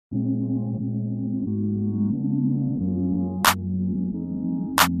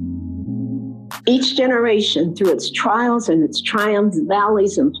Each generation, through its trials and its triumphs,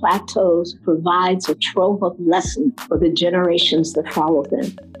 valleys and plateaus, provides a trove of lessons for the generations that follow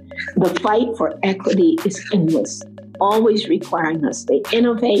them. The fight for equity is endless, always requiring us to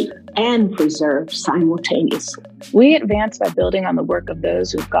innovate and preserve simultaneously. We advance by building on the work of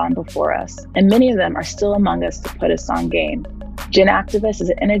those who've gone before us, and many of them are still among us to put us on game. Gen Activist is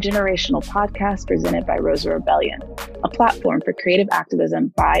an intergenerational podcast presented by Rosa Rebellion, a platform for creative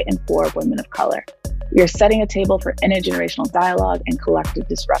activism by and for women of color. We are setting a table for intergenerational dialogue and collective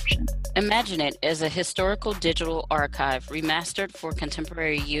disruption. Imagine it as a historical digital archive remastered for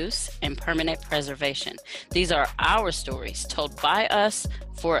contemporary use and permanent preservation. These are our stories told by us,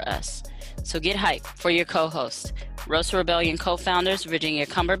 for us. So get hyped for your co-host, Rosa Rebellion co-founders Virginia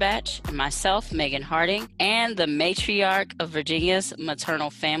Cumberbatch and myself, Megan Harding, and the matriarch of Virginia's maternal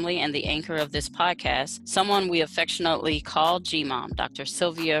family and the anchor of this podcast, someone we affectionately call G-Mom, Dr.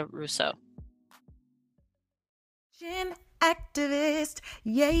 Sylvia Rousseau. Gen Activist,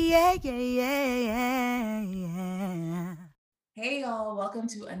 yeah. Hey y'all, welcome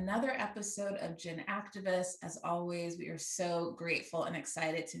to another episode of Gen Activist. As always, we are so grateful and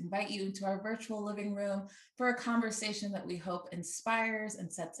excited to invite you into our virtual living room for a conversation that we hope inspires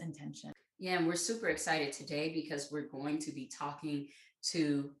and sets intention. Yeah, and we're super excited today because we're going to be talking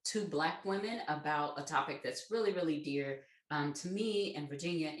to two Black women about a topic that's really, really dear to me and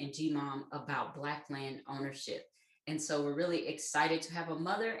Virginia and G-Mom about Black land ownership. And so we're really excited to have a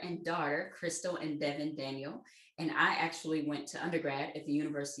mother and daughter, Chrystel and Devin Daniel. And I actually went to undergrad at the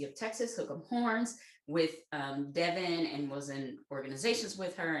University of Texas, Hook 'em Horns, with Devin, and was in organizations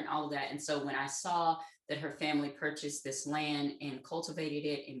with her and all of that. And so when I saw that her family purchased this land and cultivated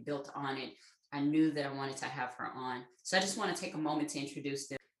it and built on it, I knew that I wanted to have her on. So I just want to take a moment to introduce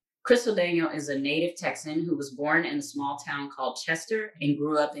them. Chrystel Daniel is a native Texan who was born in a small town called Chester and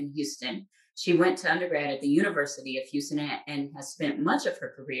grew up in Houston. She went to undergrad at the University of Houston and has spent much of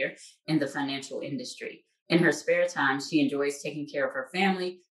her career in the financial industry. In her spare time, she enjoys taking care of her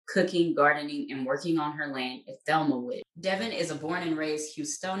family, cooking, gardening, and working on her land at Thelmawood. Devin is a born and raised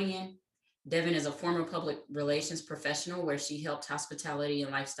Houstonian. Devin is a former public relations professional where she helped hospitality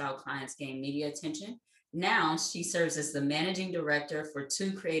and lifestyle clients gain media attention. Now she serves as the managing director for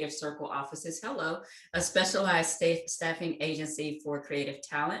Two Creative Circle offices, a specialized staffing agency for creative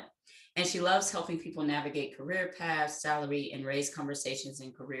talent. And she loves helping people navigate career paths, salary, and raise conversations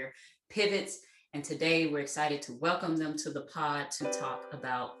in career pivots. And today we're excited to welcome them to the pod to talk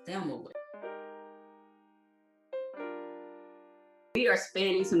about Thelmawood. We are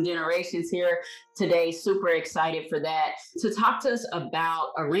spanning some generations here today. Super excited for that. To talk to us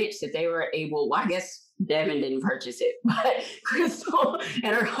about a ranch that they were able, well, I guess Devin didn't purchase it, but Chrystel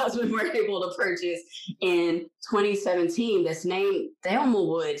and her husband were able to purchase in 2017 that's named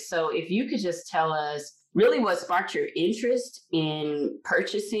Thelmawood. So if you could just tell us really what sparked your interest in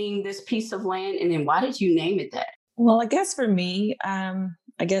purchasing this piece of land, and then why did you name it that? Well, I guess for me,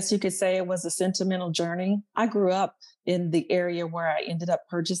 I guess you could say it was a sentimental journey. I grew up in the area where I ended up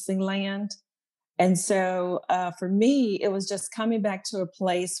purchasing land. And so for me, it was just coming back to a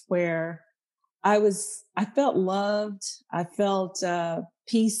place where I felt loved. I felt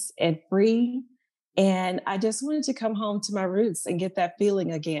peace and free. And I just wanted to come home to my roots and get that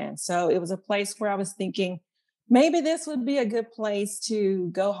feeling again. So it was a place where I was thinking, maybe this would be a good place to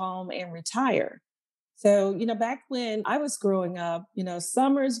go home and retire. So, back when I was growing up,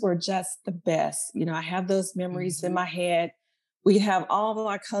 summers were just the best. I have those memories in my head. We'd have all of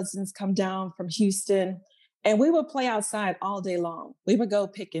our cousins come down from Houston, and we would play outside all day long. We would go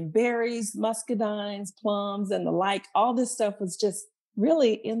picking berries, muscadines, plums, and the like. All this stuff was just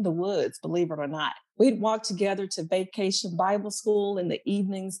really in the woods, believe it or not. We'd walk together to vacation Bible school in the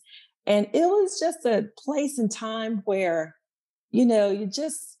evenings. And it was just a place and time where, you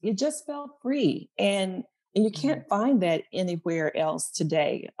just felt free. And you can't find that anywhere else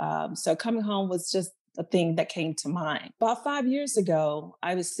today. So coming home was just a thing that came to mind. About 5 years ago,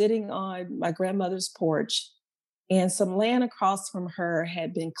 I was sitting on my grandmother's porch, and some land across from her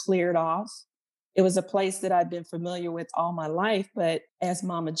had been cleared off. It was a place that I'd been familiar with all my life, but as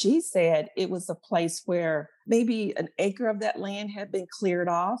Mama G said, it was a place where maybe an acre of that land had been cleared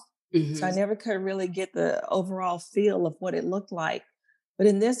off. So I never could really get the overall feel of what it looked like. But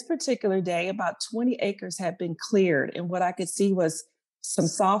in this particular day, about 20 acres had been cleared. And what I could see was some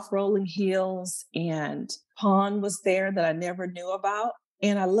soft rolling hills, and pond was there that I never knew about.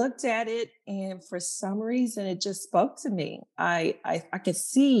 And I looked at it, and for some reason, it just spoke to me. I could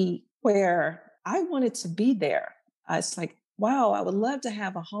see where I wanted to be there. I was like, wow, I would love to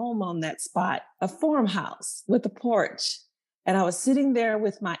have a home on that spot, a farmhouse with a porch. And I was sitting there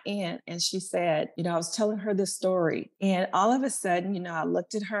with my aunt and she said, I was telling her this story. And all of a sudden, I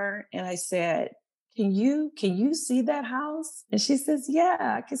looked at her and I said, can you see that house? And she says,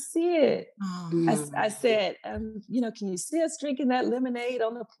 yeah, I can see it. I said, can you see us drinking that lemonade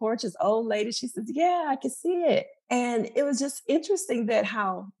on the porch as old lady? She says, yeah, I can see it. And it was just interesting that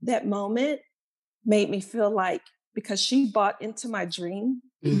how that moment made me feel like, because she bought into my dream,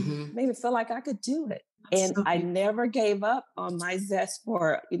 made me feel like I could do it. And I never gave up on my zest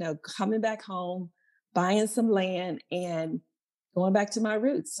for, coming back home, buying some land and going back to my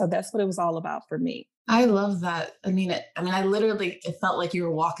roots. So that's what it was all about for me. I love that. I literally, it felt like you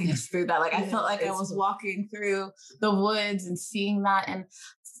were walking us through that. Like I felt like I was walking through the woods and seeing that, and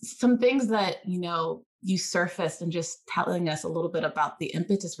some things that, you surfaced and just telling us a little bit about the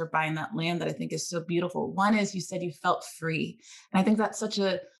impetus for buying that land that I think is so beautiful. One is you said you felt free. And I think that's such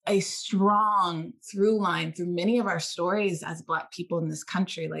a strong through line through many of our stories as Black people in this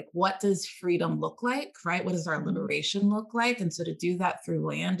country. Like, what does freedom look like, right? What does our liberation look like? And so to do that through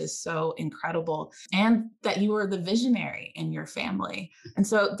land is so incredible. And that you were the visionary in your family. And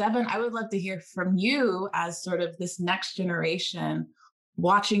so, Devin, I would love to hear from you as sort of this next generation,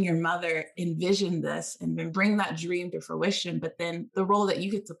 watching your mother envision this and then bring that dream to fruition, but then the role that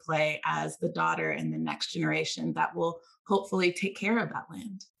you get to play as the daughter in the next generation that will hopefully take care of that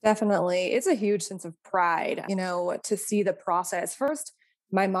land. Definitely. It's a huge sense of pride, to see the process. First,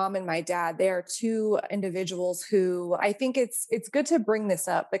 my mom and my dad, they are two individuals who I think it's good to bring this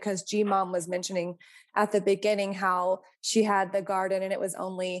up because G-Mom was mentioning at the beginning how she had the garden and it was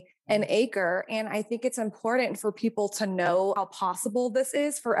only an acre. And I think it's important for people to know how possible this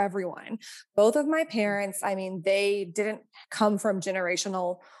is for everyone. Both of my parents, they didn't come from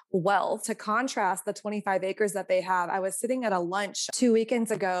generational wealth. To contrast the 25 acres that they have, I was sitting at a lunch 2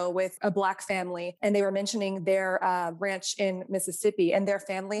 weekends ago with a Black family, and they were mentioning their ranch in Mississippi, and their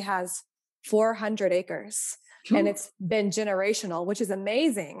family has 400 acres. And it's been generational, which is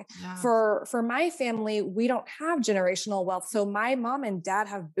amazing. Yeah. For my family, we don't have generational wealth. So my mom and dad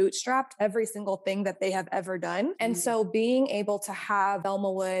have bootstrapped every single thing that they have ever done. And so being able to have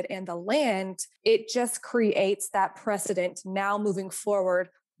Elmawood and the land, it just creates that precedent. Now moving forward,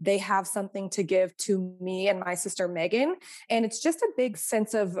 they have something to give to me and my sister, Megan. And it's just a big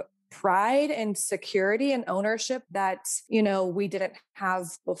sense of pride and security and ownership that, we didn't have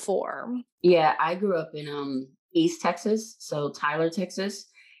before. Yeah, I grew up in East Texas, so Tyler, Texas.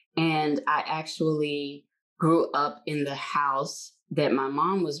 And I actually grew up in the house that my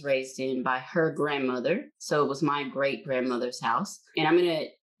mom was raised in by her grandmother. So it was my great grandmother's house. And I'm going to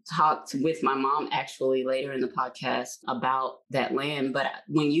talk with my mom actually later in the podcast about that land. But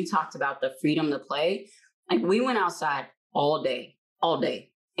when you talked about the freedom to play, like we went outside all day.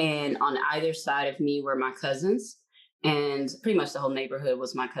 And on either side of me were my cousins, and pretty much the whole neighborhood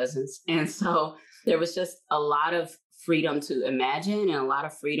was my cousins. And so there was just a lot of freedom to imagine and a lot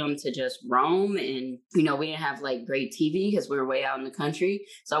of freedom to just roam. And, we didn't have like great TV because we were way out in the country.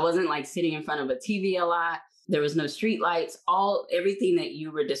 So I wasn't like sitting in front of a TV a lot. There was no street lights, everything that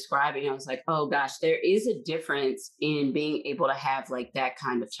you were describing. I was like, oh gosh, there is a difference in being able to have like that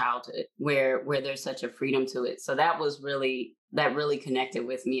kind of childhood where there's such a freedom to it. So that really connected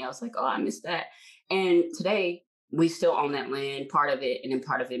with me. I was like, oh, I miss that. And today we still own that land, part of it, and then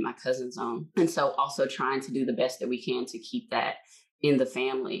part of it my cousins own. And so also trying to do the best that we can to keep that in the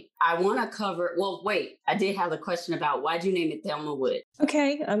family. I want to cover, I did have a question about why'd you name it Thelma Wood?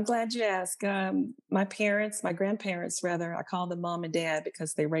 Okay, I'm glad you asked. My grandparents, I call them mom and dad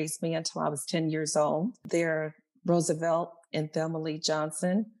because they raised me until I was 10 years old. They're Roosevelt and Thelma Lee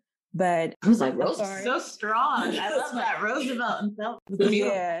Johnson. But I was like, Roosevelt's so strong. I love that. Roosevelt and Thelma.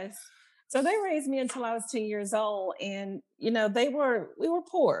 Yes. So they raised me until I was 10 years old. And, we were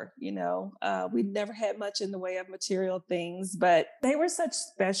poor, we never had much in the way of material things, but they were such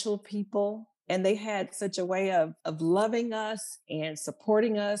special people. And they had such a way of loving us and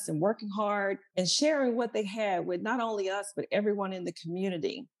supporting us and working hard and sharing what they had with not only us, but everyone in the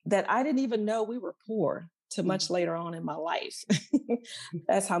community, that I didn't even know we were poor till much later on in my life.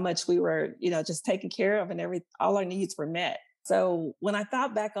 That's how much we were, just taken care of and all our needs were met. So when I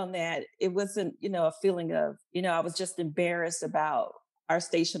thought back on that, it wasn't, a feeling of, I was just embarrassed about our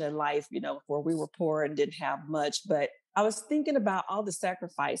station in life, where we were poor and didn't have much. But I was thinking about all the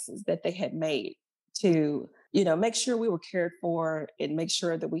sacrifices that they had made to, make sure we were cared for and make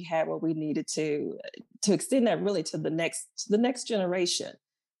sure that we had what we needed to extend that really to the next generation.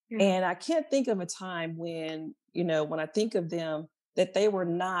 Yeah. And I can't think of a time when, when I think of them, that they were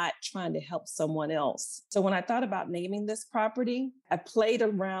not trying to help someone else. So when I thought about naming this property, I played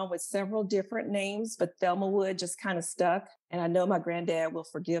around with several different names, but Thelma Wood just kind of stuck. And I know my granddad will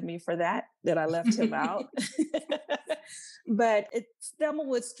forgive me for that I left him out. But Thelma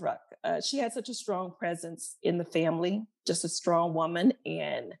Wood struck. She had such a strong presence in the family, just a strong woman.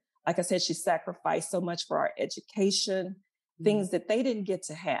 And like I said, she sacrificed so much for our education, things that they didn't get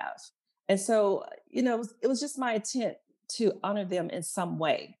to have. And so, it was just my intent to honor them in some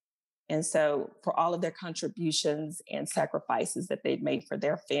way. And so for all of their contributions and sacrifices that they've made for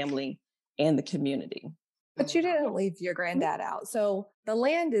their family and the community. But you didn't leave your granddad out. So the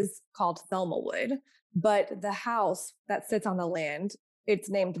land is called Thelma Wood, but the house that sits on the land,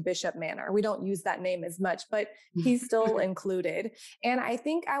 it's named Bishop Manor. We don't use that name as much, but he's still included. And I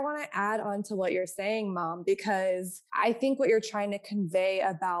think I want to add on to what you're saying, Mom, because I think what you're trying to convey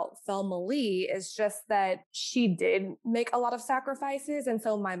about Thelma Lee is just that she did make a lot of sacrifices. And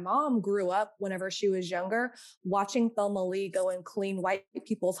so my mom grew up whenever she was younger, watching Thelma Lee go and clean white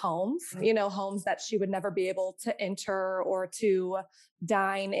people's homes, homes that she would never be able to enter or to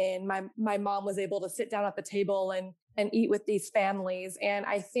dine in. My mom was able to sit down at the table and eat with these families. And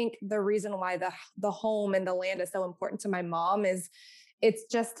I think the reason why the home and the land is so important to my mom is it's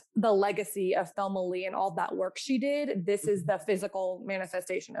just the legacy of Thelma Lee and all that work she did. This is the physical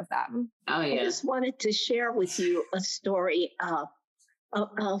manifestation of that. Oh, yeah. I just wanted to share with you a story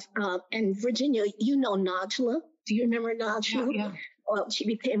and Virginia, Najla. Do you remember Najla? Yeah. Well, she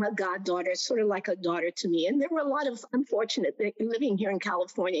became a goddaughter, sort of like a daughter to me. And there were a lot of unfortunate, living here in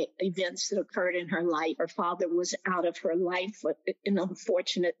California, events that occurred in her life. Her father was out of her life in an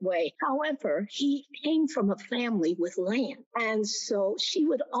unfortunate way. However, he came from a family with land. And so she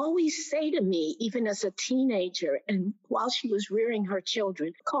would always say to me, even as a teenager, and while she was rearing her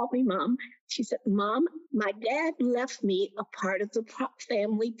children, call me Mom. She said, Mom, my dad left me a part of the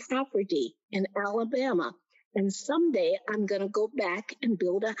family property in Alabama. And someday I'm going to go back and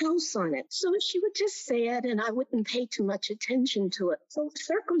build a house on it. So she would just say it and I wouldn't pay too much attention to it. So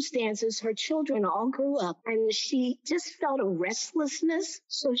circumstances, her children all grew up and she just felt a restlessness.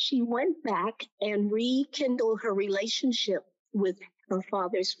 So she went back and rekindled her relationship with her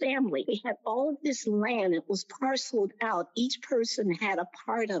father's family. They had all of this land. It was parceled out. Each person had a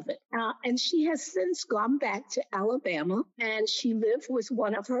part of it. And she has since gone back to Alabama and she lived with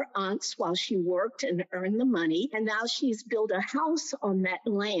one of her aunts while she worked and earned the money. And now she's built a house on that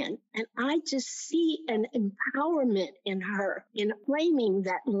land. And I just see an empowerment in her in claiming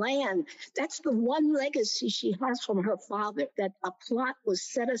that land. That's the one legacy she has from her father, that a plot was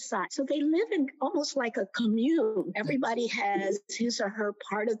set aside. So they live in almost like a commune. Everybody has his or her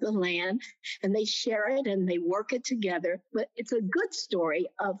part of the land and they share it and they work it together. But it's a good story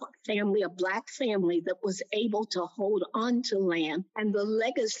of a Black family that was able to hold on to land, and the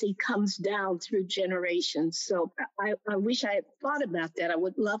legacy comes down through generations. So I wish I had thought about that. I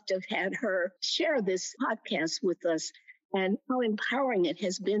would love to have had her share this podcast with us and how empowering it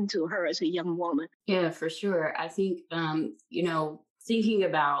has been to her as a young woman. Yeah, for sure. I think, thinking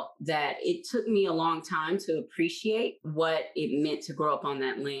about that, it took me a long time to appreciate what it meant to grow up on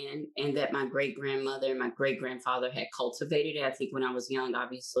that land and that my great-grandmother and my great-grandfather had cultivated it. I think when I was young,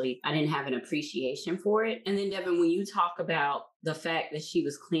 obviously, I didn't have an appreciation for it. And then, Devin, when you talk about the fact that she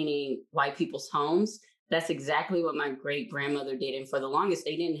was cleaning white people's homes, that's exactly what my great-grandmother did. And for the longest,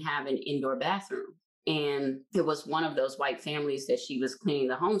 they didn't have an indoor bathroom. And it was one of those white families that she was cleaning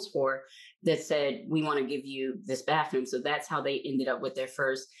the homes for that said, we want to give you this bathroom. So that's how they ended up with their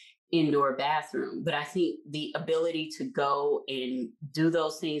first indoor bathroom. But I think the ability to go and do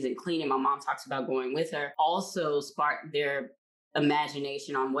those things and clean, and my mom talks about going with her, also sparked their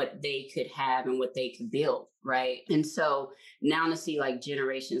imagination on what they could have and what they could build, right? And so now to see like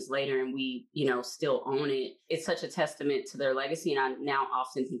generations later and we, still own it, it's such a testament to their legacy. And I now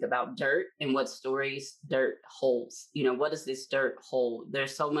often think about dirt and what stories dirt holds. What does this dirt hold?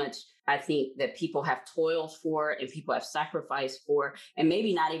 There's so much, I think, that people have toiled for and people have sacrificed for, and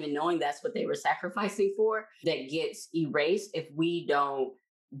maybe not even knowing that's what they were sacrificing for, that gets erased if we don't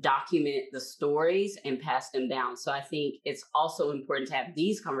document the stories and pass them down. So I think it's also important to have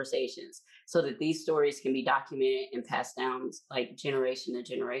these conversations so that these stories can be documented and passed down like generation to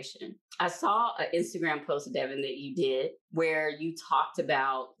generation. I saw an Instagram post, Devin, that you did where you talked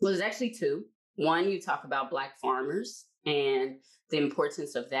about, well, there's actually two. One, you talk about Black farmers and the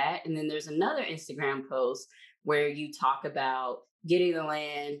importance of that. And then there's another Instagram post where you talk about getting the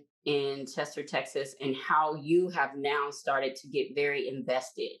land in Chester, Texas, and how you have now started to get very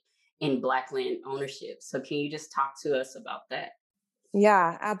invested in Black land ownership. So can you just talk to us about that?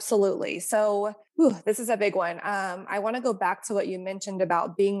 Yeah, absolutely. So this is a big one. I want to go back to what you mentioned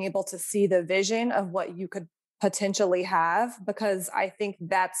about being able to see the vision of what you could potentially have, because I think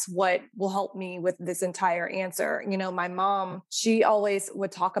that's what will help me with this entire answer. You know, my mom, she always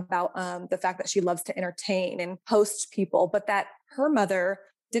would talk about the fact that she loves to entertain and host people, but that her mother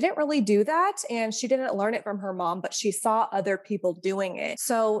didn't really do that. And she didn't learn it from her mom, but she saw other people doing it.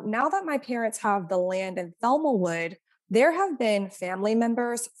 So now that my parents have the land in Thelmawood, there have been family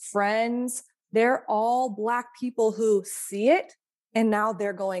members, friends, they're all Black people who see it. And now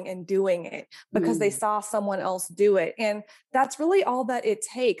they're going and doing it because they saw someone else do it. And that's really all that it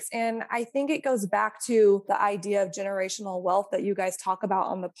takes. And I think it goes back to the idea of generational wealth that you guys talk about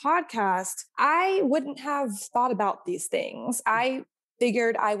on the podcast. I wouldn't have thought about these things. I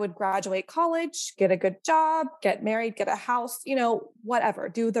figured I would graduate college, get a good job, get married, get a house, you know, whatever,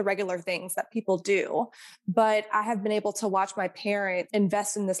 do the regular things that people do. But I have been able to watch my parents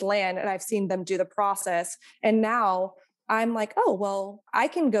invest in this land, and I've seen them do the process. And now I'm like, oh, well, I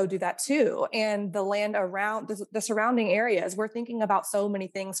can go do that too. And the land around the surrounding areas, we're thinking about so many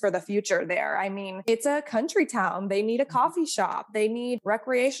things for the future there. I mean, it's a country town. They need a coffee shop. They need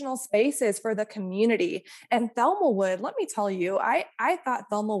recreational spaces for the community. And Thelmawood, let me tell you, I thought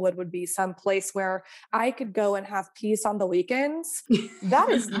Thelmawood would be some place where I could go and have peace on the weekends. That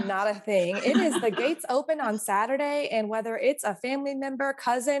is not a thing. It is the gates open on Saturday. And whether it's a family member,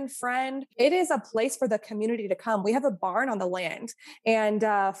 cousin, friend, it is a place for the community to come. We have a barn on the land, and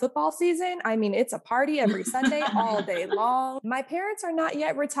football season, I mean, it's a party every Sunday all day long. My parents are not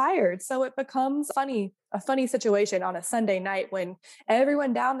yet retired, so it becomes a funny situation on a Sunday night when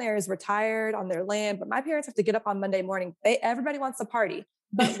everyone down there is retired on their land, but my parents have to get up on Monday morning. Everybody wants to party,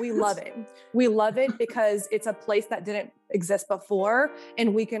 but we love it. We love it because it's a place that didn't exist before,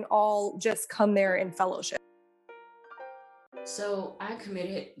 and we can all just come there in fellowship. So I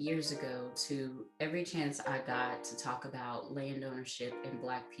committed years ago to every chance I got to talk about land ownership and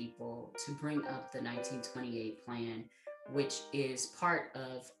Black people to bring up the 1928 plan, which is part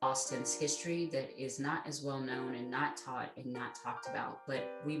of Austin's history that is not as well known and not taught and not talked about.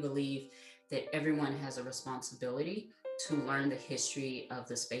 But we believe that everyone has a responsibility to learn the history of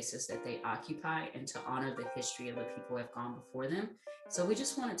the spaces that they occupy and to honor the history of the people who have gone before them. So we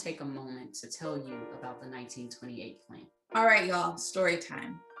just want to take a moment to tell you about the 1928 plan. All right, y'all, story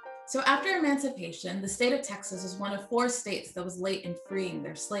time. So after emancipation, the state of Texas was one of 4 states that was late in freeing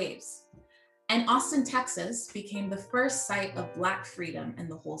their slaves. And Austin, Texas became the first site of Black freedom in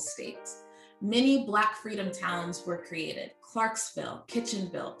the whole state. Many Black freedom towns were created: Clarksville,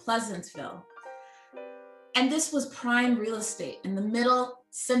 Kitchenville, Pleasantville. And this was prime real estate in the middle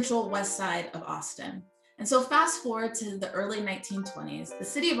central west side of Austin. And so fast forward to the early 1920s, the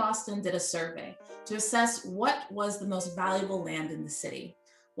city of Austin did a survey to assess what was the most valuable land in the city.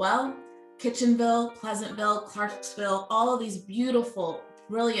 Well, Kitchenville, Pleasantville, Clarksville, all of these beautiful,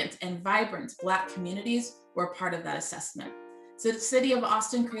 brilliant, and vibrant Black communities were part of that assessment. So the city of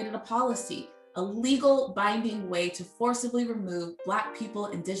Austin created a policy, a legal binding way to forcibly remove Black people,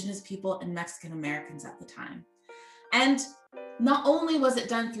 Indigenous people, and Mexican Americans at the time. And not only was it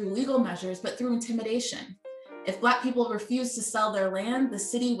done through legal measures, but through intimidation. If Black people refused to sell their land, the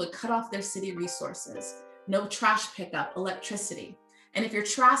city would cut off their city resources. No trash pickup, electricity. And if your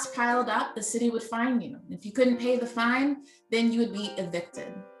trash piled up, the city would fine you. If you couldn't pay the fine, then you would be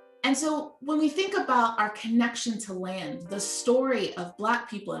evicted. And so when we think about our connection to land, the story of Black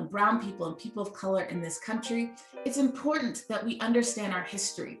people and brown people and people of color in this country, it's important that we understand our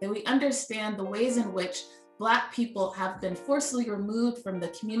history, that we understand the ways in which Black people have been forcibly removed from the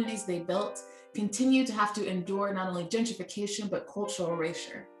communities they built, continue to have to endure not only gentrification, but cultural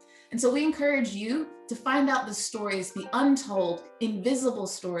erasure. And so we encourage you to find out the stories, the untold, invisible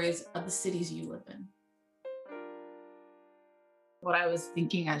stories of the cities you live in. What I was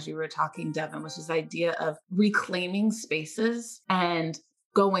thinking as you were talking, Devin, was this idea of reclaiming spaces and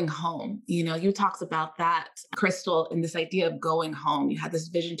going home. You know, you talked about that, Chrystel, and this idea of going home. You had this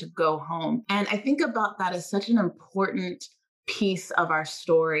vision to go home. And I think about that as such an important piece of our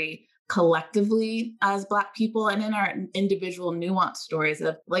story collectively as Black people and in our individual nuanced stories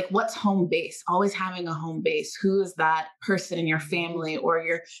of like, what's home base? Always having a home base. Who is that person in your family or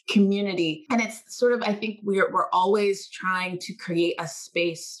your community? And it's sort of, I think we're always trying to create a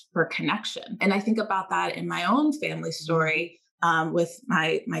space for connection. And I think about that in my own family story. with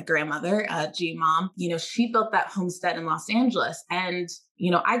my grandmother, G Mom. She built that homestead in Los Angeles. And,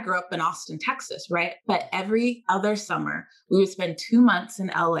 I grew up in Austin, Texas, right? But every other summer, we would spend 2 months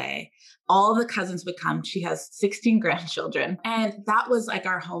in LA. All the cousins would come. She has 16 grandchildren. And that was like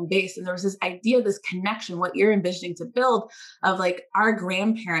our home base. And there was this idea, this connection, what you're envisioning to build of like our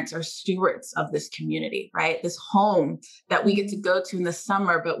grandparents are stewards of this community, right? This home that we get to go to in the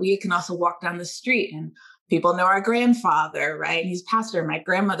summer, but we can also walk down the street and people know our grandfather, right? He's pastor. My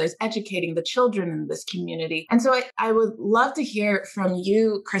grandmother's educating the children in this community. And so I would love to hear from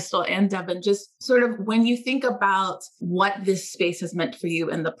you, Chrystel and Devin, just sort of when you think about what this space has meant for you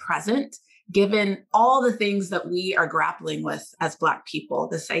in the present, given all the things that we are grappling with as Black people,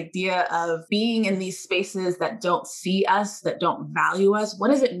 this idea of being in these spaces that don't see us, that don't value us. What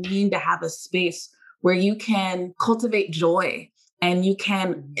does it mean to have a space where you can cultivate joy and you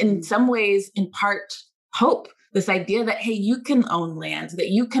can, in some ways, impart hope, this idea that, hey, you can own land, that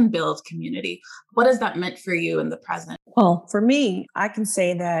you can build community. What has that meant for you in the present? Well, for me, I can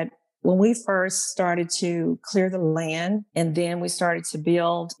say that when we first started to clear the land and then we started to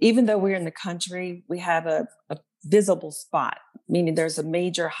build, even though we're in the country, we have a visible spot, meaning there's a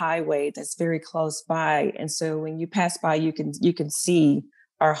major highway that's very close by. And so when you pass by, you can see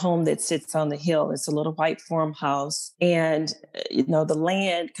our home that sits on the hill. It's a little white farmhouse. And, the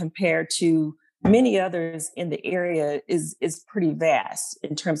land compared to many others in the area is pretty vast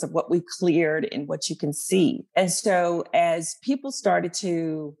in terms of what we cleared and what you can see. And so as people started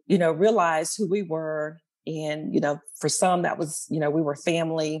to, realize who we were, and, for some that was, we were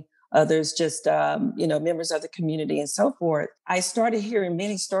family, others just, members of the community and so forth, I started hearing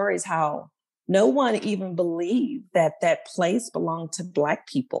many stories how no one even believed that that place belonged to Black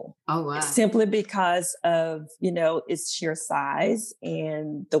people. Oh, wow. Simply because of, its sheer size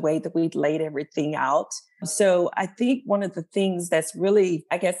and the way that we'd laid everything out. So I think one of the things that's really,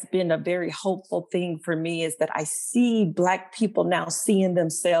 I guess, been a very hopeful thing for me is that I see Black people now seeing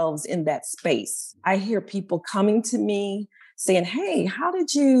themselves in that space. I hear people coming to me saying, hey,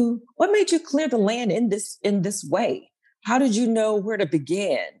 what made you clear the land in this way? How did you know where to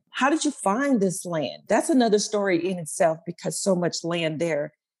begin? How did you find this land? That's another story in itself, because so much land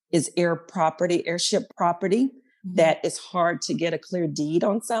there is airship property, that it's hard to get a clear deed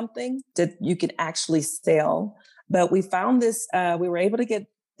on something that you can actually sell. But we found this, we were able to get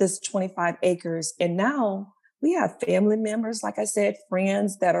this 25 acres. And now we have family members, like I said,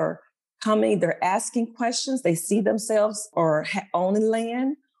 friends that are coming, they're asking questions. They see themselves or owning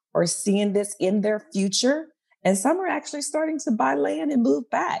land or seeing this in their future. And some are actually starting to buy land and move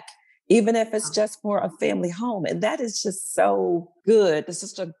back, even if it's just for a family home. And that is just so good. It's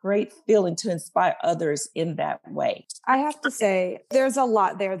just a great feeling to inspire others in that way. I have to say, there's a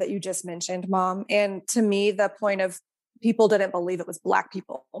lot there that you just mentioned, Mom. And to me, the point of people didn't believe it was Black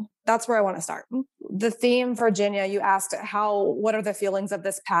people. That's where I want to start. The theme, Virginia, you asked what are the feelings of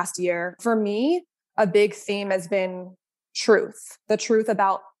this past year? For me, a big theme has been truth, the truth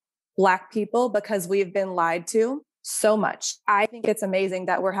about Black people, because we've been lied to so much. I think it's amazing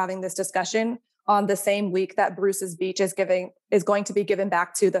that we're having this discussion on the same week that Bruce's Beach is going to be given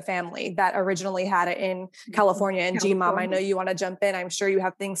back to the family that originally had it in California. And G-Mom, I know you want to jump in. I'm sure you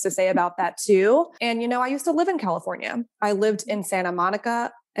have things to say about that too. And, I used to live in California. I lived in Santa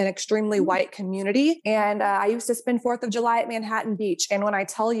Monica, an extremely white community. And I used to spend 4th of July at Manhattan Beach. And when I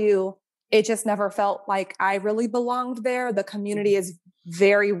tell you, it just never felt like I really belonged there. The community is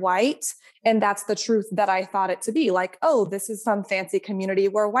very white. And that's the truth that I thought it to be. Like, oh, this is some fancy community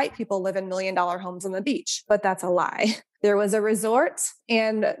where white people live in $1 million homes on the beach. But that's a lie. There was a resort,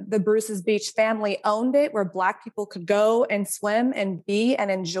 and the Bruce's Beach family owned it, where Black people could go and swim and be and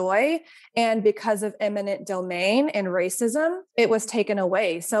enjoy. And because of eminent domain and racism, it was taken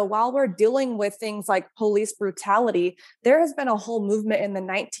away. So while we're dealing with things like police brutality, there has been a whole movement in the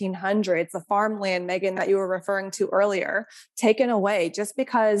 1900s, the farmland, Megan, that you were referring to earlier, taken away just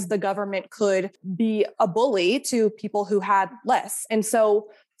because the government could be a bully to people who had less. And so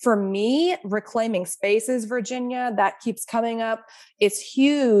for me, reclaiming spaces, Virginia, that keeps coming up. It's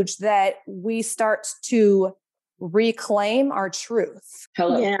huge that we start to reclaim our truth.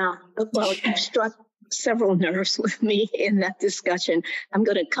 Hello. Yeah. Well, you struck several nerves with me in that discussion. I'm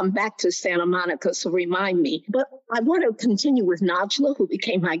going to come back to Santa Monica, so remind me. But I want to continue with Najla, who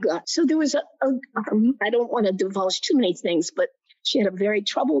became my gut. So there was I don't want to divulge too many things, but she had a very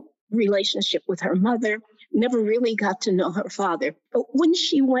troubled relationship with her mother. Never really got to know her father. But when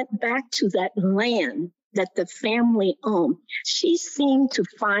she went back to that land that the family owned, she seemed to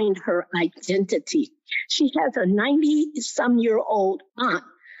find her identity. She has a 90-some-year-old aunt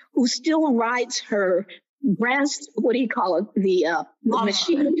who still rides her grass, what do you call it? The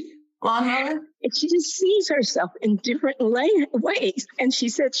machine. Lawnmower? And she just sees herself in different ways. And she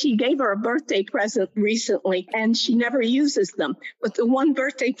said she gave her a birthday present recently and she never uses them. But the one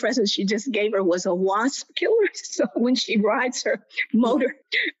birthday present she just gave her was a wasp killer. So when she rides her motor,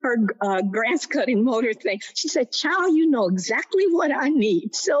 her grass cutting motor thing, she said, child, you know exactly what I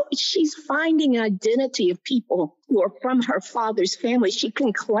need. So she's finding an identity of people who are from her father's family. She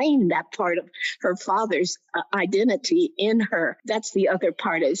can claim that part of her father's identity in her. That's the other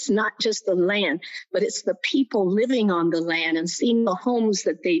part. It's not just the land, but it's the people living on the land and seeing the homes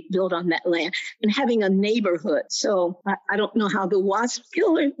that they built on that land and having a neighborhood. So I don't know how the wasp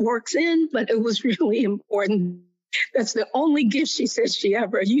killer works in, but it was really important. That's the only gift she says she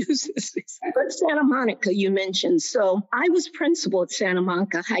ever uses. But Santa Monica, you mentioned. So I was principal at Santa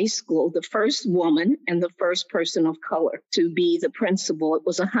Monica High School, the first woman and the first person of color to be the principal. It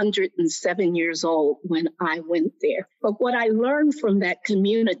was 107 years old when I went there. But what I learned from that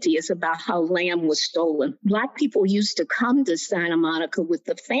community is about how land was stolen. Black people used to come to Santa Monica with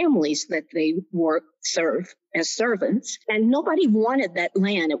the families that they served as servants, and nobody wanted that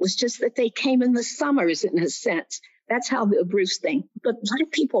land. It was just that they came in the summers, in a sense. That's how the Bruce thing. But Black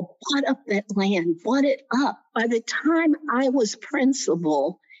people bought up that land, bought it up. By the time I was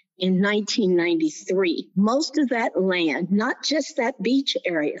principal in 1993, most of that land, not just that beach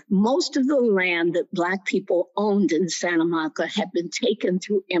area, most of the land that Black people owned in Santa Monica had been taken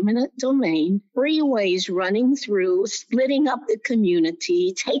through eminent domain, freeways running through, splitting up the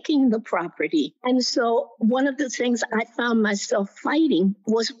community, taking the property. And so one of the things I found myself fighting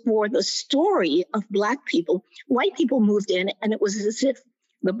was for the story of Black people. White people moved in, and it was as if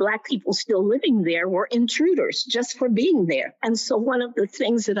the Black people still living there were intruders just for being there. And so one of the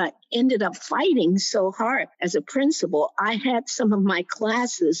things that I ended up fighting so hard as a principal, I had some of my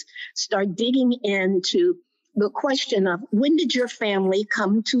classes start digging into the question of when did your family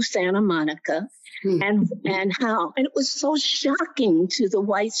come to Santa Monica and how? And it was so shocking to the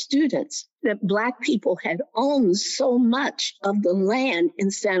white students that Black people had owned so much of the land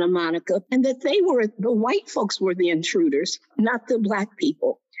in Santa Monica and that the white folks were the intruders, not the Black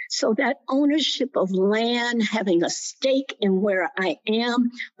people. So that ownership of land, having a stake in where I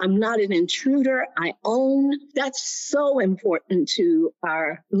am, I'm not an intruder, I own, that's so important to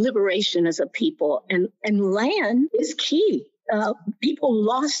our liberation as a people. And land is key. People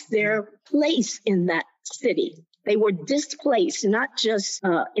lost their place in that city. They were displaced, not just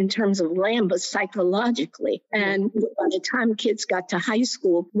in terms of land, but psychologically. And by the time kids got to high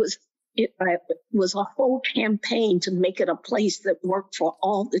school, it was a whole campaign to make it a place that worked for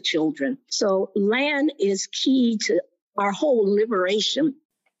all the children. So land is key to our whole liberation.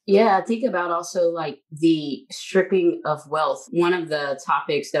 Yeah, I think about also like the stripping of wealth. One of the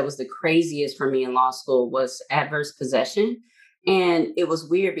topics that was the craziest for me in law school was adverse possession. And it was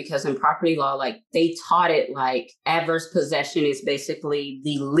weird because in property law, like they taught it like adverse possession is basically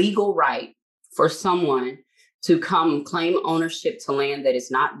the legal right for someone to come claim ownership to land that is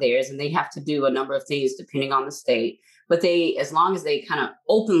not theirs. And they have to do a number of things depending on the state. But as long as they kind of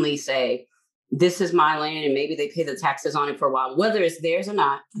openly say, this is my land, and maybe they pay the taxes on it for a while, whether it's theirs or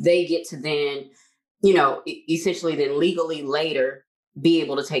not, they get to then, essentially then legally later be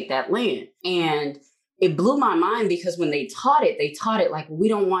able to take that land. And it blew my mind because when they taught it like, we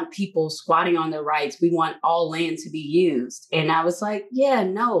don't want people squatting on their rights. We want all land to be used. And I was like, yeah,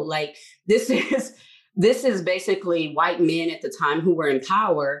 no, like this is basically white men at the time who were in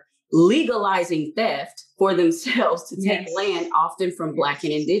power legalizing theft for themselves to take land, often from Black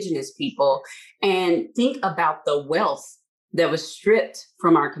and Indigenous people. And think about the wealth that was stripped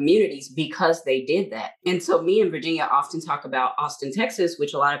from our communities because they did that. And so me and Virginia often talk about Austin, Texas,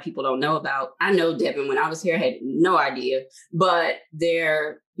 which a lot of people don't know about. I know Devin, when I was here, I had no idea, but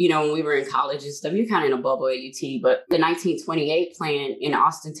there, when we were in college and stuff, you're kind of in a bubble at UT, but the 1928 plan in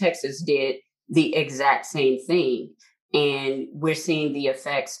Austin, Texas did the exact same thing. And we're seeing the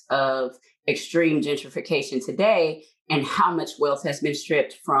effects of extreme gentrification today and how much wealth has been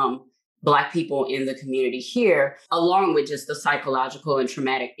stripped from Black people in the community here, along with just the psychological and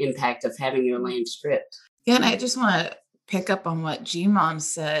traumatic impact of having your land stripped. Yeah, and I just want to pick up on what G-Mom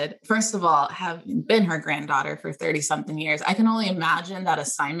said. First of all, having been her granddaughter for 30-something years, I can only imagine that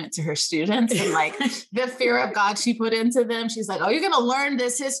assignment to her students and like the fear of God she put into them. She's like, oh, you're going to learn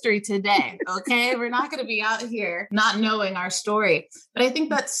this history today, okay? We're not going to be out here not knowing our story. But I think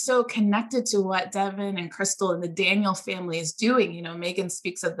that's so connected to what Devin and Chrystel and the Daniel family is doing. Megan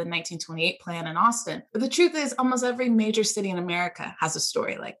speaks of the 1928 plan in Austin. But the truth is almost every major city in America has a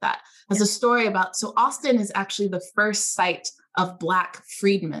story like that, has a story about, so Austin is actually the first site of Black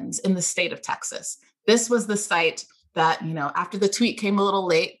freedmen's in the state of Texas. this was the site that, after the tweet came a little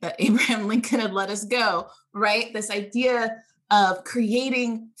late, that Abraham Lincoln had let us go, right? This idea of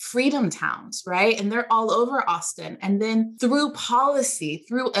creating freedom towns, right? And they're all over Austin. And then through policy,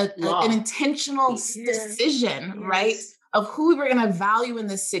 through an intentional decision, right? Of who we were going to value in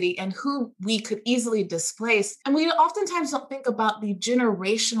this city and who we could easily displace. And we oftentimes don't think about the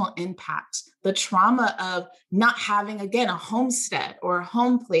generational impact, the trauma of not having, again, a homestead or a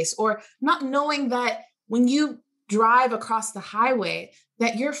home place, or not knowing that when you drive across the highway,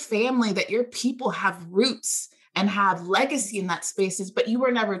 that your family, that your people have roots and have legacy in that spaces, but you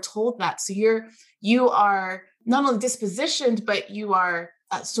were never told that. So you are not only dispositioned, but you are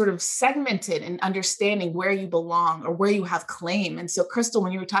sort of segmented in understanding where you belong or where you have claim. And so, Chrystel,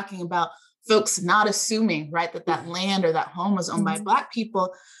 when you were talking about folks not assuming, right, that land or that home was owned by Black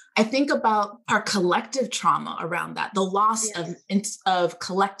people, I think about our collective trauma around that, the loss of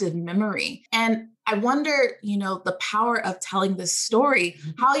collective memory. And I wonder, the power of telling this story,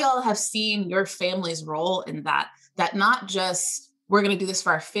 how y'all have seen your family's role in that not just we're going to do this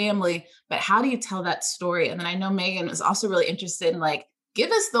for our family, but how do you tell that story? And then I know Megan was also really interested in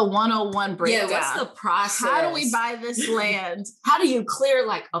give us the 101 breakdown. Yeah, what's the process? How do we buy this land? How do you clear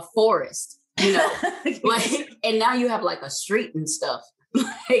a forest? And now you have a street and stuff.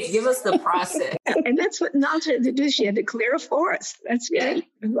 Give us the process. And that's what Nalta had to do. She had to clear a forest. That's great.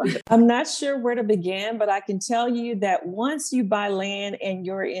 I'm not sure where to begin, but I can tell you that once you buy land and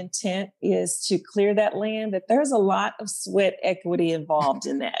your intent is to clear that land, that there's a lot of sweat equity involved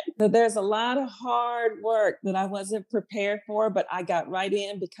in that. So there's a lot of hard work that I wasn't prepared for, but I got right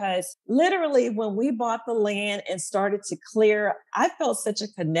in because literally when we bought the land and started to clear, I felt such a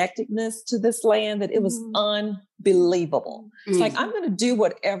connectedness to this land that it was unbelievable. It's I'm going to do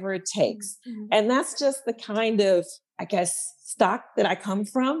whatever it takes. And that's just the kind of, I guess, stock that I come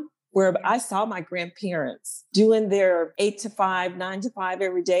from, where I saw my grandparents doing their 8 to 5, 9 to 5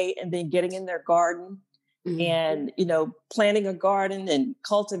 every day, and then getting in their garden and, planting a garden and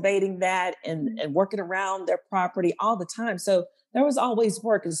cultivating that and working around their property all the time. So there was always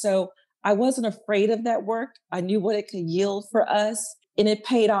work. And so I wasn't afraid of that work. I knew what it could yield for us. And it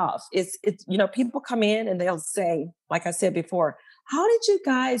paid off. It's people come in and they'll say, like I said before, how did you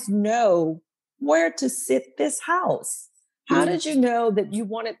guys know where to sit this house? How did you know that you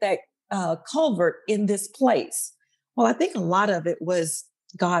wanted that culvert in this place? Well, I think a lot of it was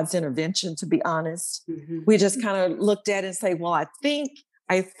God's intervention, to be honest. We just kind of looked at it and say, well, I think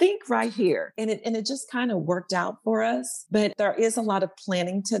right here. And it just kind of worked out for us. But there is a lot of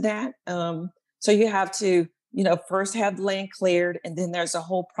planning to that. So you have to first have the land cleared, and then there's a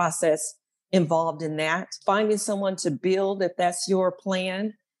whole process involved in that. Finding someone to build, if that's your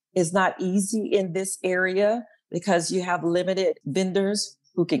plan, is not easy in this area because you have limited vendors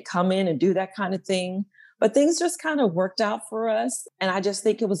who can come in and do that kind of thing. But things just kind of worked out for us. And I just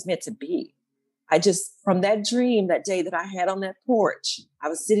think it was meant to be. From that dream, that day that I had on that porch, I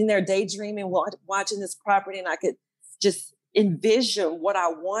was sitting there daydreaming, watching this property, and I could just envision what I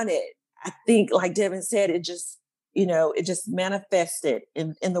wanted. I think, like Devin said, it just manifested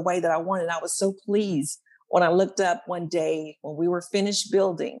in the way that I wanted. I was so pleased when I looked up one day when we were finished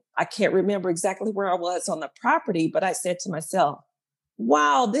building. I can't remember exactly where I was on the property, but I said to myself,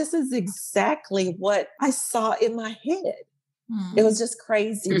 wow, this is exactly what I saw in my head. It was just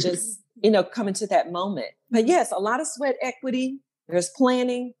crazy, just, coming to that moment. But yes, a lot of sweat equity. There's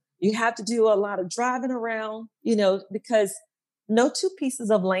planning. You have to do a lot of driving around, because no two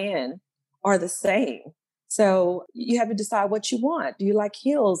pieces of land are the same. So you have to decide what you want. Do you like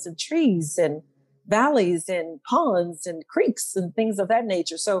hills and trees and valleys and ponds and creeks and things of that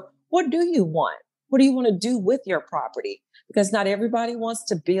nature? So what do you want? What do you want to do with your property? Because not everybody wants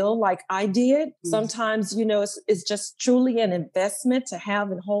to build like I did. Sometimes, it's just truly an investment to have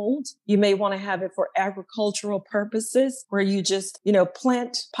and hold. You may want to have it for agricultural purposes where you just,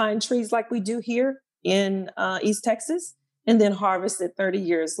 plant pine trees like we do here in East Texas, and then harvest it 30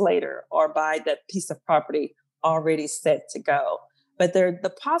 years later, or buy that piece of property already set to go. But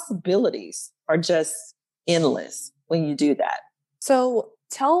the possibilities are just endless when you do that. So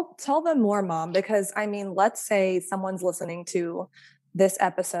tell them more, Mom, because let's say someone's listening to this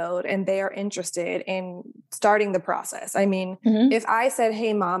episode and they are interested in starting the process. If I said,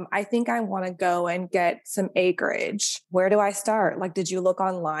 hey, Mom, I think I want to go and get some acreage, where do I start? Did you look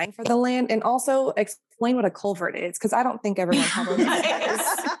online for the land? And also explain what a culvert is, because I don't think everyone probably knows.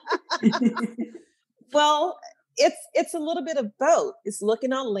 Well, it's a little bit of both. It's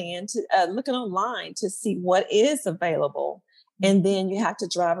looking online to see what is available. And then you have to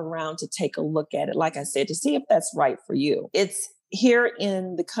drive around to take a look at it, like I said, to see if that's right for you. It's here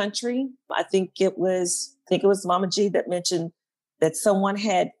in the country, I think it was Mama G that mentioned that someone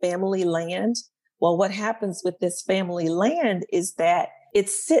had family land. Well, what happens with this family land is that it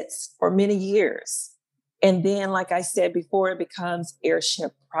sits for many years. And then, like I said before, it becomes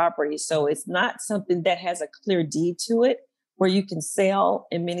heirship property. So it's not something that has a clear deed to it where you can sell.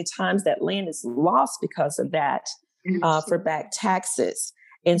 And many times that land is lost because of that for back taxes.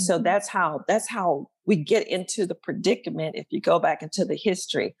 And so that's how we get into the predicament. If you go back into the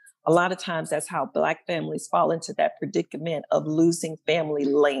history, a lot of times that's how Black families fall into that predicament of losing family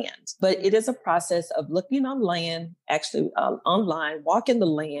land. But it is a process of looking on land, actually online, walking the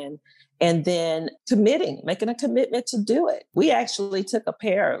land, and then making a commitment to do it. We actually took a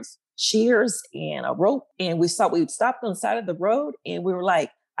pair of shears and a rope, and we stopped on the side of the road, and we were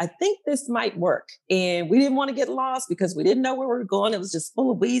like, I think this might work. And we didn't want to get lost because we didn't know where we were going. It was just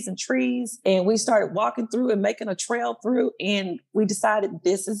full of weeds and trees. And we started walking through and making a trail through, and we decided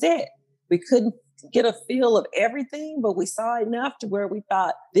this is it. We couldn't get a feel of everything, but we saw enough to where we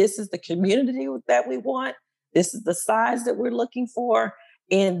thought this is the community that we want. This is the size that we're looking for,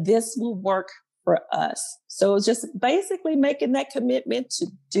 and this will work for us. So it's just basically making that commitment to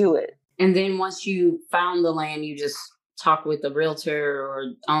do it. And then once you found the land, you just talk with the realtor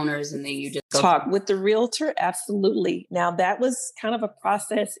or owners, and then you just talk with the realtor. Absolutely. Now that was kind of a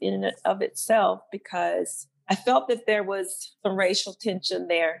process in and of itself, because I felt that there was some racial tension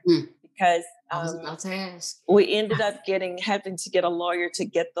there because I was about to ask. We ended up having to get a lawyer to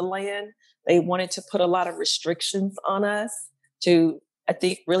get the land. They wanted to put a lot of restrictions on us to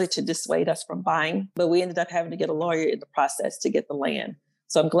dissuade us from buying, but we ended up having to get a lawyer in the process to get the land.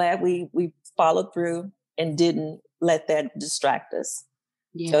 So I'm glad we followed through and didn't let that distract us.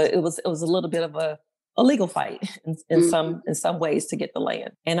 Yeah. So it was a little bit of a legal fight in some ways to get the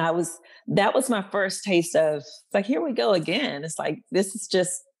land. And that was my first taste of like, here we go again. It's like, this is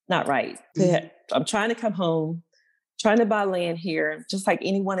just not right. Mm-hmm. I'm trying to come home, trying to buy land here, just like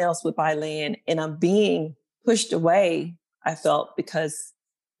anyone else would buy land. And I'm being pushed away, I felt, because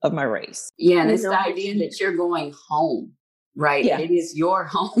of my race. Yeah. And it's the idea that you're going home. Right. Yeah. It is your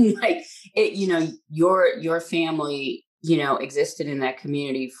home. Like it, your family, existed in that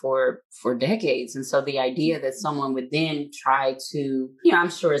community for decades. And so the idea that someone would then try to, I'm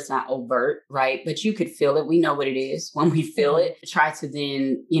sure it's not overt, right? But you could feel it. We know what it is when we feel it. Try to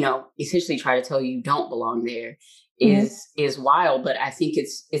then, essentially try to tell you don't belong there is wild. But I think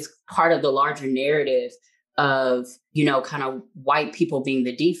it's part of the larger narrative of, kind of white people being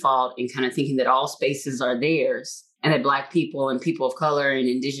the default and kind of thinking that all spaces are theirs. And that Black people and people of color and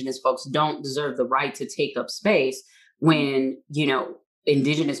Indigenous folks don't deserve the right to take up space when,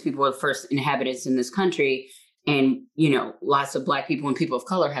 Indigenous people are the first inhabitants in this country. And, lots of Black people and people of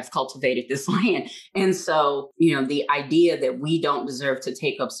color have cultivated this land. And so, the idea that we don't deserve to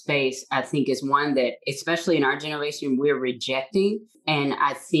take up space, I think is one that, especially in our generation, we're rejecting. And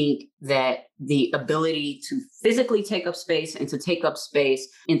I think that the ability to physically take up space and to take up space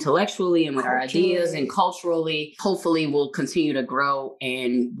intellectually and with our ideas and culturally, hopefully will continue to grow.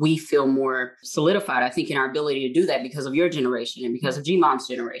 And we feel more solidified, I think, in our ability to do that because of your generation and because of G-Mom's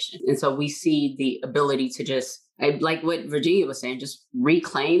generation. And so we see the ability to just, like what Virginia was saying, just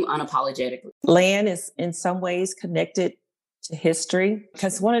reclaim unapologetically. Land is in some ways connected to history,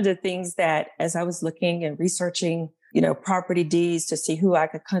 because one of the things that, as I was looking and researching property deeds to see who I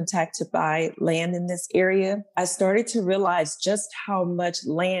could contact to buy land in this area, I started to realize just how much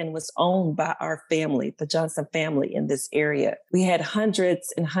land was owned by our family, the Johnson family in this area. We had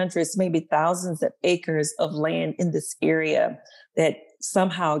hundreds and hundreds, maybe thousands of acres of land in this area that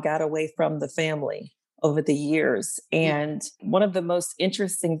somehow got away from the family over the years. And one of the most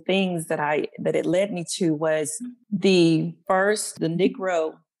interesting things that it led me to was the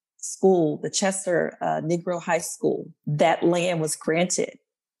Negro school, the Chester Negro High School. That land was granted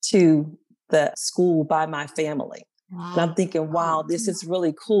to the school by my family. Wow. And I'm thinking, wow, this is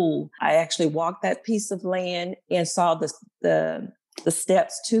really cool. I actually walked that piece of land and saw the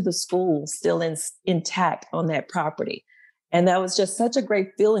steps to the school still intact on that property. And that was just such a great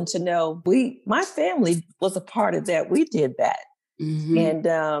feeling to know my family was a part of that. We did that. Mm-hmm.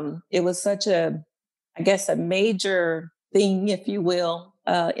 And it was such a major thing, if you will,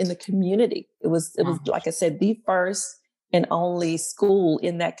 in the community. It was, like I said, the first and only school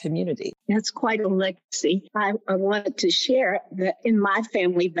in that community. That's quite a legacy. I wanted to share that in my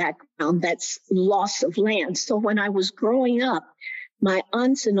family background, that's loss of land. So when I was growing up, my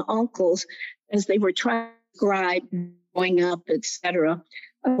aunts and uncles, as they were trying to describe growing up, etc.,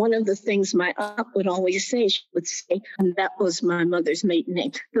 One of the things my aunt would always say, she would say, and that was my mother's maiden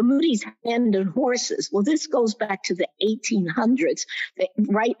name, the Moody's handed horses. Well, this goes back to the 1800s,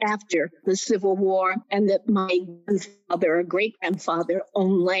 right after the Civil War, and that my grandfather or great-grandfather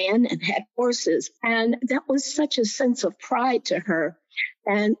owned land and had horses. And that was such a sense of pride to her.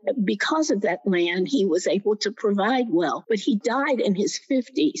 And because of that land, he was able to provide well. But he died in his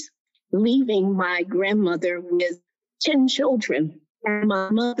 50s, leaving my grandmother with 10 children. And my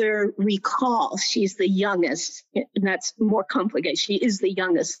mother recalls, she's the youngest, and that's more complicated. She is the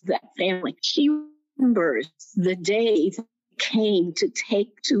youngest of that family. She remembers the day that came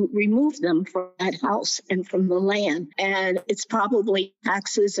to remove them from that house and from the land. And it's probably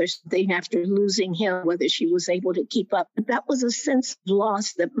taxes or something after losing him, whether she was able to keep up. But that was a sense of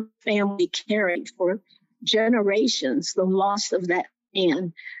loss that my family carried for generations, the loss of that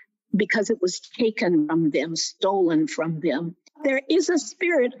land, because it was taken from them, stolen from them. There is a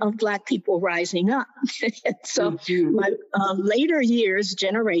spirit of Black people rising up. So my later years,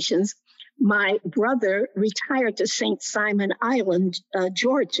 generations, my brother retired to St. Simon Island,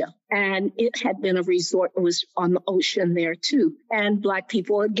 Georgia, and it had been a resort. It was on the ocean there too. And Black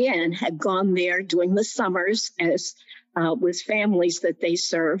people, again, had gone there during the summers as with families that they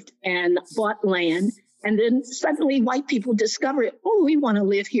served and bought land. And then suddenly white people discovered, oh, we want to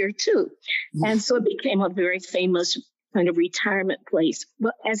live here too. And so it became a very famous kind of retirement place.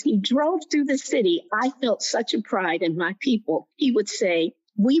 But as he drove through the city, I felt such a pride in my people. He would say,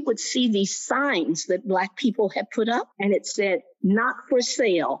 we would see these signs that Black people had put up, and it said, not for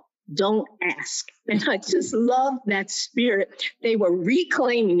sale, don't ask. And I just love that spirit. They were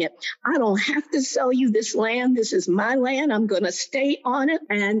reclaiming it. I don't have to sell you this land. This is my land. I'm going to stay on it.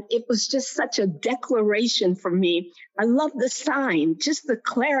 And it was just such a declaration for me. I love the sign, just the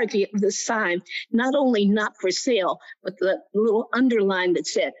clarity of the sign, not only not for sale, but the little underline that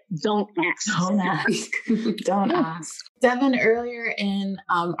said, don't ask. Don't ask. Don't ask. Devin, earlier in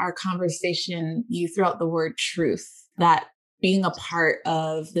our conversation, you threw out the word truth, that being a part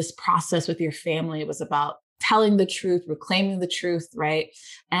of this process with your family was about telling the truth, reclaiming the truth, right?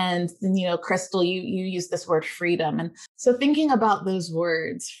 And then, Chrystel, you used this word freedom. And so thinking about those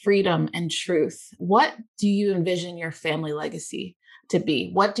words, freedom and truth, what do you envision your family legacy to be?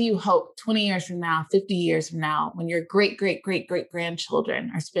 What do you hope 20 years from now, 50 years from now, when your great, great, great, great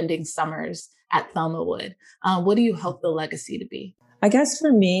grandchildren are spending summers at Thelma Wood? What do you hope the legacy to be? I guess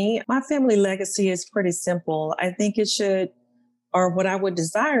for me, my family legacy is pretty simple. I think it should, or what I would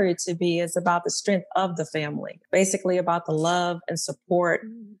desire it to be, is about the strength of the family, basically about the love and support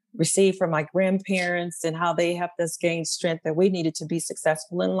received from my grandparents and how they helped us gain strength that we needed to be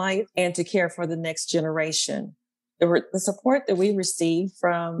successful in life and to care for the next generation. The support that we received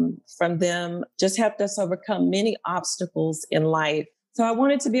from them just helped us overcome many obstacles in life. So I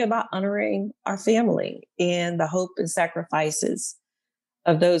want it to be about honoring our family and the hope and sacrifices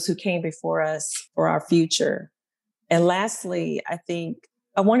of those who came before us for our future. And lastly, I think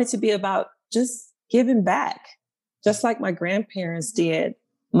I want it to be about just giving back, just like my grandparents did.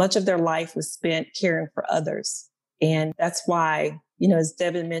 Much of their life was spent caring for others. And that's why, as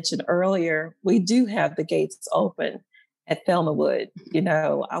Devin mentioned earlier, we do have the gates open at Thelma Wood.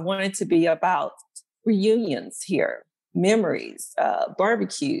 I want it to be about reunions here, memories,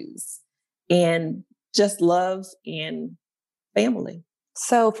 barbecues, and just love and family.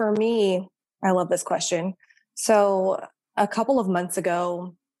 So for me, I love this question. So a couple of months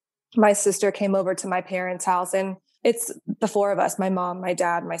ago, my sister came over to my parents' house, and it's the four of us, my mom, my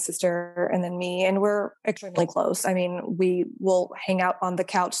dad, my sister, and then me. And we're extremely close. I mean, we will hang out on the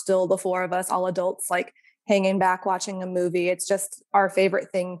couch still, the four of us, all adults, like hanging back, watching a movie. It's just our favorite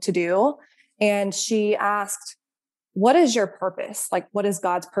thing to do. And she asked, what is your purpose? Like, what is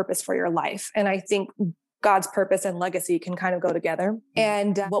God's purpose for your life? And I think God's purpose and legacy can kind of go together.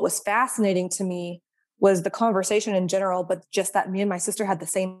 And what was fascinating to me was the conversation in general, but just that me and my sister had the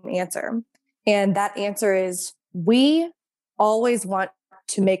same answer. And that answer is, we always want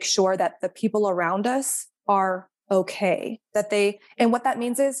to make sure that the people around us are okay, and what that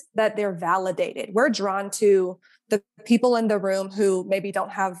means is that they're validated. We're drawn to the people in the room who maybe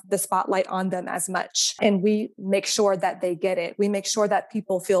don't have the spotlight on them as much. And we make sure that they get it. We make sure that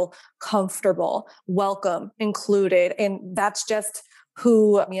people feel comfortable, welcome, included. And that's just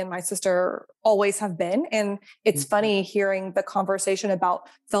who me and my sister always have been. And it's funny hearing the conversation about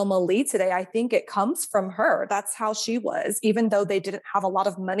Thelma Lee today. I think it comes from her. That's how she was. Even though they didn't have a lot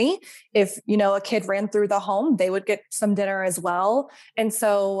of money, if, a kid ran through the home, they would get some dinner as well. And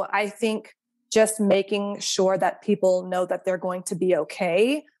so I think just making sure that people know that they're going to be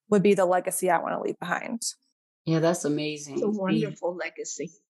okay would be the legacy I want to leave behind. Yeah, that's amazing. It's a wonderful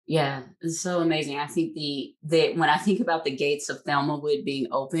legacy. Yeah, it's so amazing. I think the when I think about the gates of Thelmawood being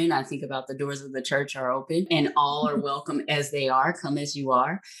open, I think about the doors of the church are open and all are welcome as they are, come as you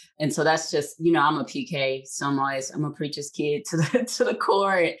are. And so that's just, I'm a PK, so I'm a preacher's kid to the to the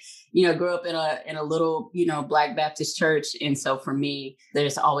core. And, grew up in a little, Black Baptist church. And so for me,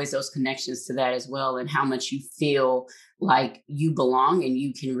 there's always those connections to that as well, and how much you feel like you belong and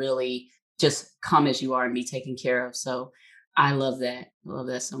you can really just come as you are and be taken care of. So I love that. I love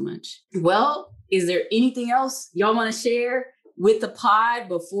that so much. Well, is there anything else y'all want to share with the pod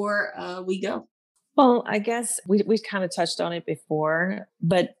before we go? Well, I guess we kind of touched on it before,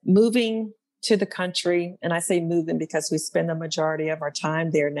 but moving to the country, and I say moving because we spend the majority of our time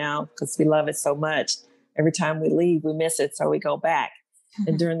there now because we love it so much. Every time we leave, we miss it, so we go back.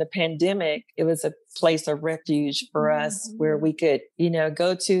 And during the pandemic, it was a place of refuge for us where we could,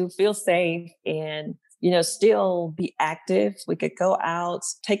 go to, feel safe, and still be active. We could go out,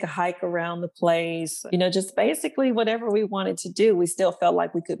 take a hike around the place, just basically whatever we wanted to do. We still felt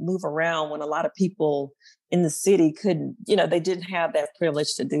like we could move around when a lot of people in the city couldn't, they didn't have that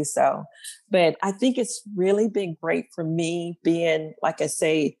privilege to do so. But I think it's really been great for me being, like I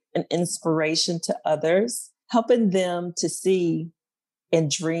say, an inspiration to others, helping them to see and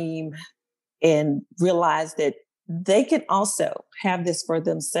dream and realize that they can also have this for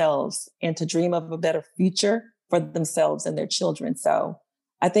themselves and to dream of a better future for themselves and their children. So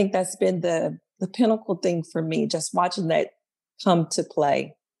I think that's been the pinnacle thing for me, just watching that come to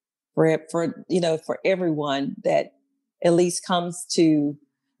play for everyone that at least come to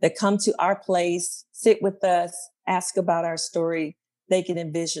our place, sit with us, ask about our story. They can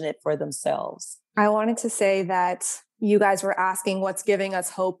envision it for themselves. I wanted to say that you guys were asking what's giving us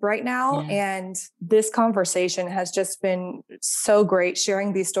hope right now. Yeah. And this conversation has just been so great.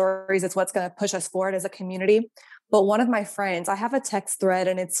 Sharing these stories, it's what's going to push us forward as a community. But one of my friends, I have a text thread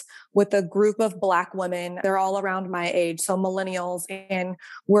and it's with a group of Black women. They're all around my age, so millennials. And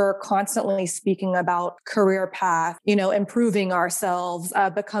we're constantly speaking about career path, improving ourselves,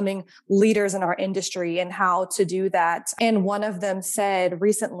 becoming leaders in our industry and how to do that. And one of them said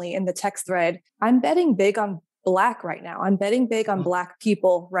recently in the text thread, I'm betting big on Black right now. I'm betting big on Black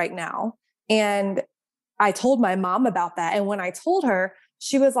people right now. And I told my mom about that. And when I told her,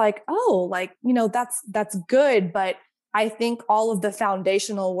 she was like, oh, that's good. But I think all of the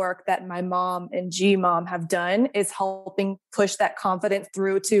foundational work that my mom and G-Mom have done is helping push that confidence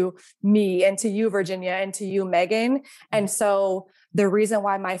through to me and to you, Virginia, and to you, Megan. And so the reason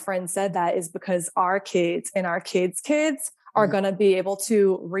why my friend said that is because our kids and our kids' kids are going to be able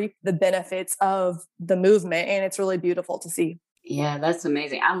to reap the benefits of the movement. And it's really beautiful to see. Yeah, that's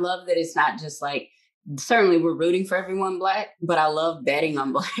amazing. I love that it's not just like, certainly we're rooting for everyone Black, but I love betting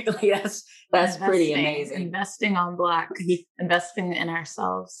on Black. That's pretty amazing. Investing on Black, investing in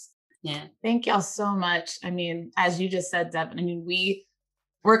ourselves. Yeah. Thank y'all so much. I mean, as you just said, Devin,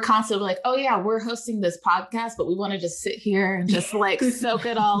 we're constantly like, oh yeah, we're hosting this podcast, but we want to just sit here and just soak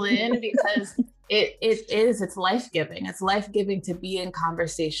it all in because it's life-giving. It's life-giving to be in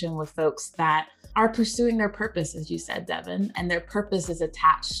conversation with folks that are pursuing their purpose, as you said, Devin, and their purpose is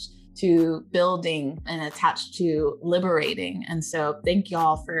attached to building and attached to liberating. And so thank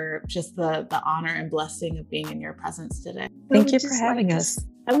y'all for just the honor and blessing of being in your presence today. Thank you for having us.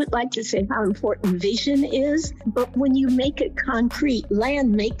 I would like to say how important vision is, but when you make it concrete,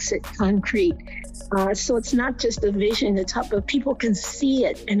 land makes it concrete. So it's not just a vision, it's how people can see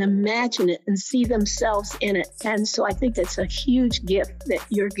it and imagine it and see themselves in it. And so I think that's a huge gift that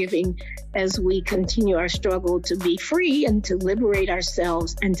you're giving as we continue our struggle to be free and to liberate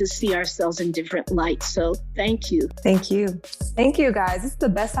ourselves and to see ourselves in different lights. So thank you. Thank you. Thank you, guys. This is the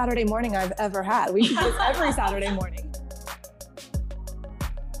best Saturday morning I've ever had. We do this every Saturday morning.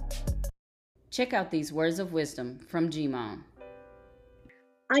 Check out these words of wisdom from G-Mom.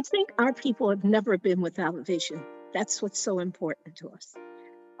 I think our people have never been without a vision. That's what's so important to us.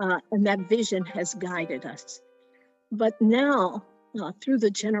 And that vision has guided us. But now, through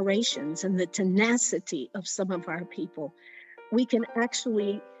the generations and the tenacity of some of our people, we can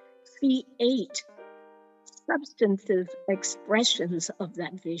actually create substantive expressions of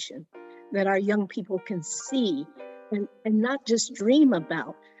that vision that our young people can see and not just dream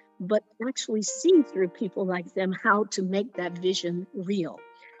about, but actually see through people like them how to make that vision real.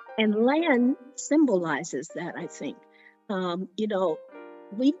 And land symbolizes that, I think.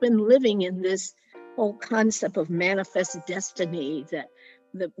 We've been living in this whole concept of manifest destiny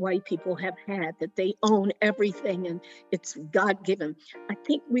that white people have had, that they own everything and it's God-given. I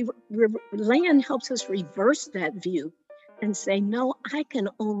think land helps us reverse that view and say, no, I can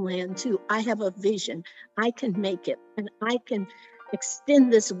own land too. I have a vision. I can make it, and I can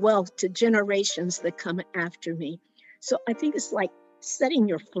extend this wealth to generations that come after me. So I think it's like setting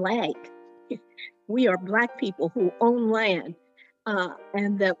your flag. We are Black people who own land,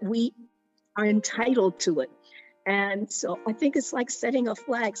 and that we are entitled to it. And so I think it's like setting a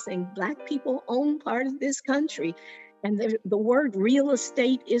flag saying Black people own part of this country. And the word real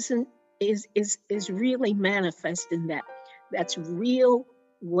estate is really manifest in that. That's real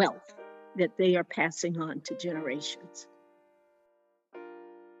wealth that they are passing on to generations.